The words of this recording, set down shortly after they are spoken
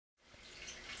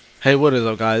Hey, what is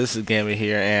up, guys? This is Gambit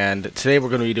here, and today we're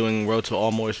going to be doing Road to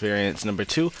All Morse variants number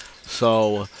 2.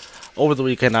 So, over the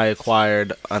weekend I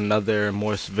acquired another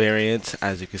Morse variant.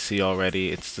 As you can see already,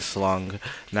 it's the slung.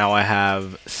 Now I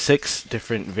have 6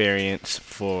 different variants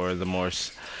for the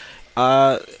Morse.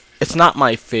 Uh, it's not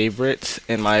my favorite,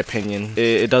 in my opinion.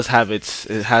 It does have it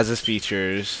has its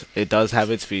features. It does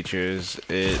have its features.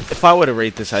 If I were to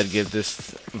rate this, I'd give this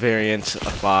variant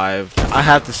a 5. I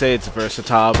have to say it's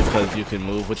versatile because you can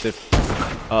move with it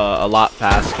a lot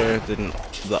faster than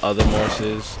the other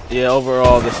Morses. Yeah,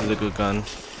 overall, this is a good gun.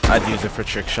 I'd use it for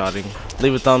trick shotting.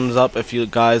 Leave a thumbs up if you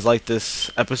guys like this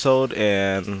episode,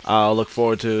 and I'll look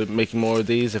forward to making more of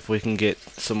these if we can get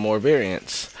some more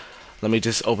variants. Let me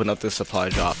just open up this supply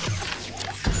drop.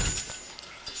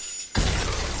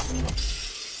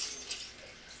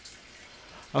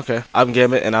 Okay, I'm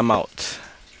Gambit and I'm out.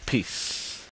 Peace.